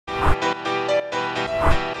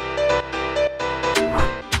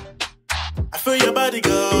feel your body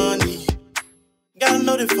gone. Gotta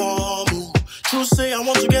know the form. True say I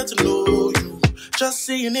want to get to know you. Just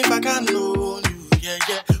seeing if I can know you. Yeah,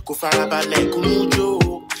 yeah. Go far about like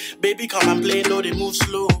Kumujo. Baby, come and play, know they move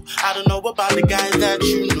slow. I don't know about the guys that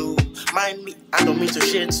you know. Mind me, I don't mean to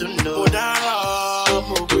share to know.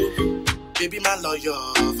 Baby, my lawyer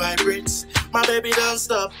vibrates. My baby don't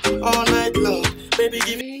stop all night long. Baby,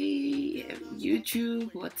 give me. Hey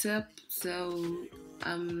YouTube, what's up? So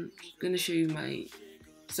I'm gonna show you my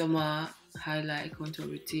summer highlight contour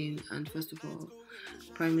routine, and first of all,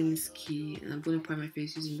 priming is key, and I'm gonna prime my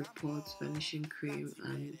face using the Pot vanishing cream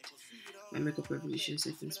and my Makeup Revolution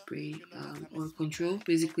setting spray. Oil control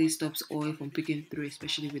basically stops oil from picking through,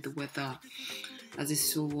 especially with the weather as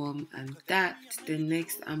it's so warm. And that then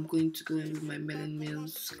next I'm going to go in with my Melon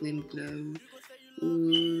Mills Glim Glow.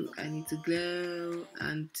 Ooh, I need to glow.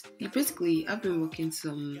 And basically I've been working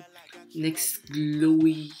some next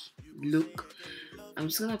glowy look. I'm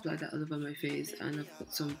just gonna apply that all over my face, and I've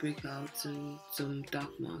got some breakouts and some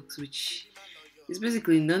dark marks, which is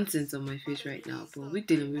basically nonsense on my face right now, but we're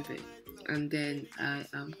dealing with it. And then I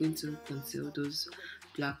am going to conceal those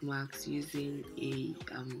black marks using a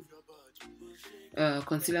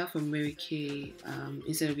concealer from Mary Kay.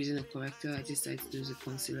 Instead of using a corrector, I decided to use a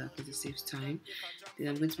concealer because it saves time. Then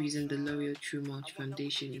I'm going to be using the L'Oreal True Match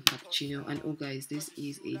foundation in cappuccino. And oh guys, this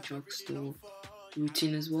is a drugstore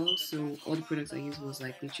routine as well, so all the products I used was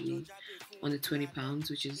like literally under £20,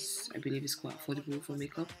 which is, I believe, is quite affordable for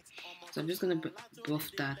makeup. So I'm just gonna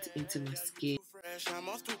buff that into my skin.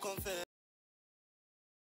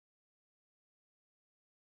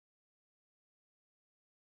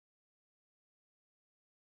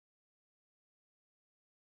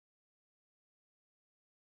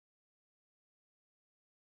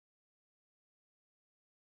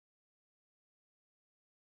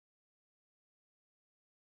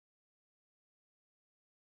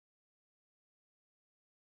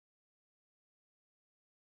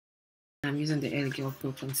 I'm using the LA Girl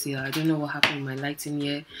Pro Concealer. I don't know what happened with my lighting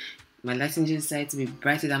here. My lighting just decided to be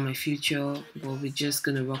brighter than my future, but we're just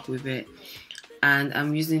gonna rock with it. And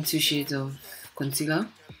I'm using 2 shades of concealer.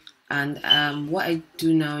 And what I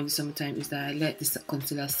do now in the summertime is that I let this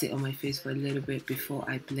concealer sit on my face for a little bit before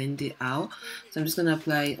I blend it out. So I'm just gonna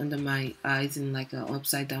apply it under my eyes in like an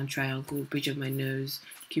upside down triangle, bridge of my nose,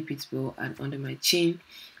 cupid's bow, and under my chin.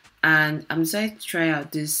 And I'm decided to try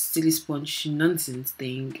out this SILISPONGE nonsense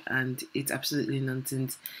thing, and it's absolutely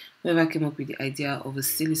nonsense. Whoever came up with the idea of a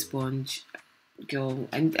SILISPONGE, girl,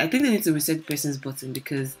 I think they need to reset the person's button,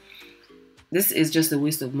 because this is just a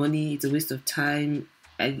waste of money. It's a waste of time,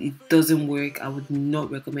 and it doesn't work. I would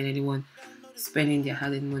not recommend anyone spending their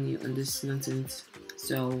hard-earned money on this nonsense.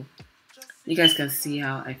 So you guys can see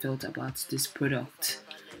how I felt about this product.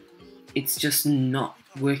 It's just not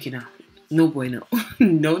working out. No bueno.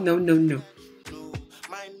 No, no, no, no.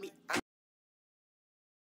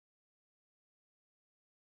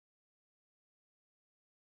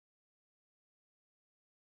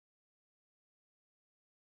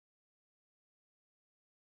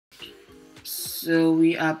 So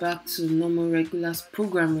we are back to normal regular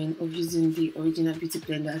programming of using the original beauty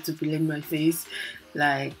blender to blend my face.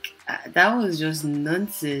 Like that was just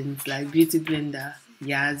nonsense. Like beauty blender,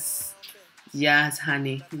 yes, yes,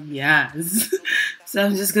 honey, yes. So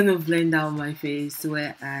I'm just gonna blend out my face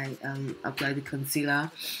where I apply the concealer,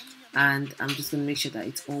 and I'm just gonna make sure that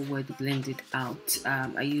it's all well blended out.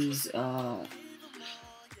 I use a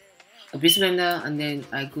beauty blender, and then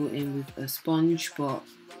I go in with a sponge, but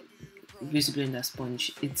beauty blender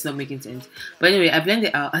sponge, it's not making sense. But anyway, I blend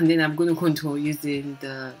it out, and then I'm going to contour using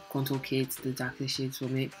the contour kit, the darker shades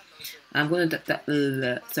from it. I'm going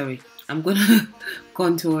to I'm going to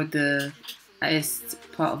contour the highest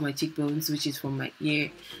part of my cheekbones, which is from my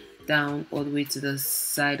ear down all the way to the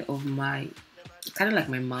side of my, kind of like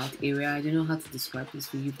my mouth area. I don't know how to describe this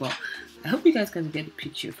for you, but I hope you guys can get a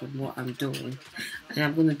picture from what I'm doing. And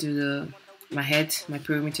I'm going to do my head, my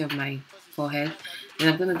perimeter of my forehead, and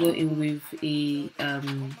I'm gonna go in with a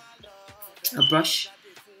brush,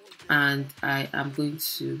 and I am going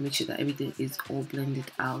to make sure that everything is all blended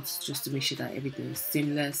out, just to make sure that everything is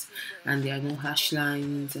seamless and there are no harsh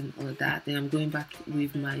lines and all of that. Then I'm going back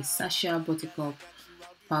with my Sacha Buttercup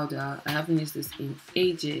powder. I haven't used this in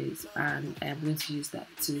ages, and I'm going to use that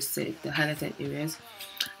to set the highlighted areas.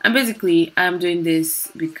 And basically I'm doing this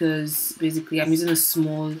because basically I'm using a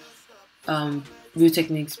small Real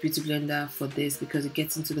Techniques beauty blender for this, because it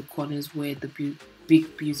gets into the corners where the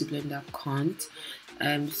big beauty blender can't.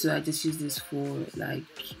 So I just use this for, like,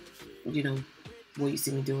 what you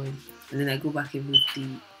see me doing, and then I go back in with the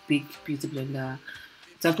big beauty blender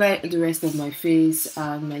to apply the rest of my face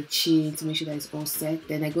and my chin to make sure that it's all set.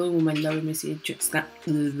 Then I go in with my Laura Mercier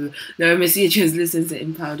translucent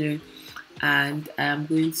in powder, and I'm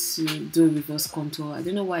going to do a reverse contour. I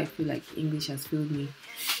don't know why I feel like English has failed me.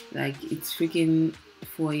 Like, it's freaking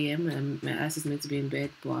 4 a.m. and my ass is meant to be in bed,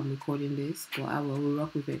 but I'm recording this. But I will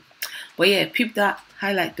rock with it. But yeah, peep that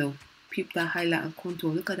highlight though. Peep that highlight and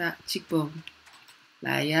contour. Look at that cheekbone.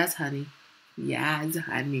 Like, yes, honey. Yes,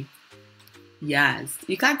 honey. Yes.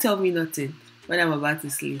 You can't tell me nothing when I'm about to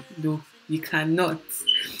sleep. No, you cannot.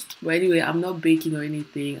 But anyway, I'm not baking or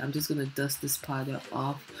anything. I'm just gonna dust this powder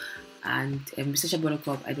off. And Essential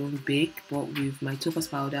Buttercup, I don't bake, but with my Topaz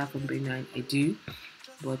powder from Brain 9, I do.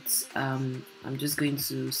 But I'm just going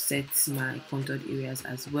to set my contoured areas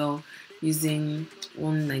as well using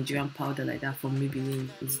one Nigerian powder like that from Maybelline.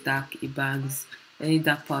 It's dark, it bangs. Any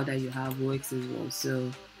dark powder you have works as well.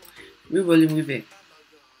 So we're rolling with it.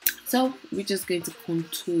 So we're just going to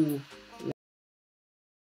contour.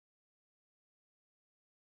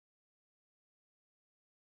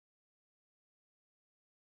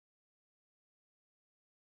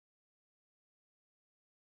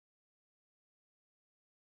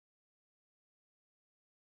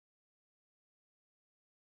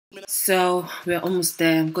 So we're almost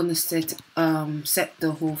there. I'm gonna set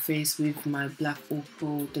the whole face with my Black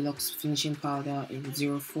Opal Deluxe Finishing Powder in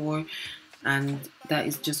 04, and that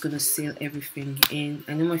is just gonna seal everything in.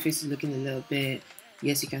 I know my face is looking a little bit.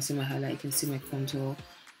 Yes, you can see my highlight. You can see my contour.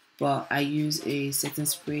 But I use a setting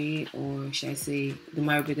spray, or should I say the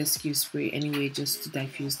Maribel spray anyway, just to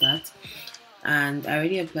diffuse that. And I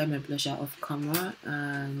already applied my blusher off camera,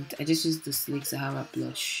 and I just use the Sleek Sahara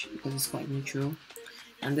blush because it's quite neutral.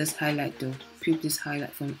 And this highlight though, peep this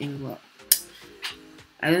highlight from Ingwa.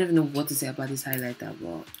 I don't even know what to say about this highlighter,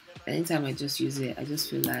 but anytime I just use it, I just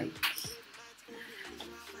feel like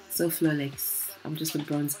so flawless. I'm just a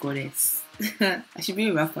bronze goddess. I should be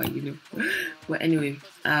a rapper, you know. But anyway,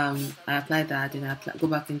 I apply that, then go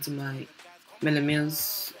back into my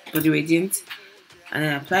Mills Body Radiant, and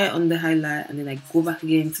then I apply it on the highlight, and then I go back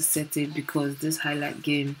again to set it because this highlight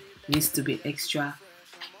game needs to be extra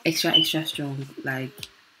strong, like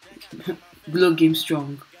glow game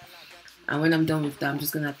strong. And when I'm done with that, I'm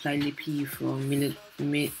just gonna apply Lippy from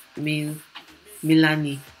Milani.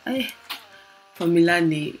 From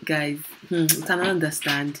Milani, guys. You cannot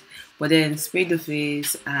understand. But then spray the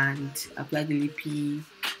face and apply the lippy,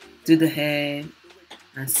 do the hair,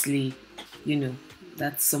 and slay. You know,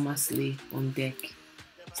 that's summer slay on deck.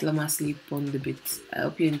 Summer sleep on the bit. I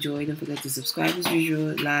hope you enjoyed. Don't forget to subscribe as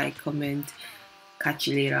usual, like, comment. Catch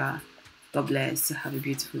you later. God bless. Have a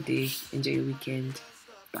beautiful day. Enjoy your weekend.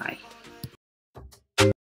 Bye.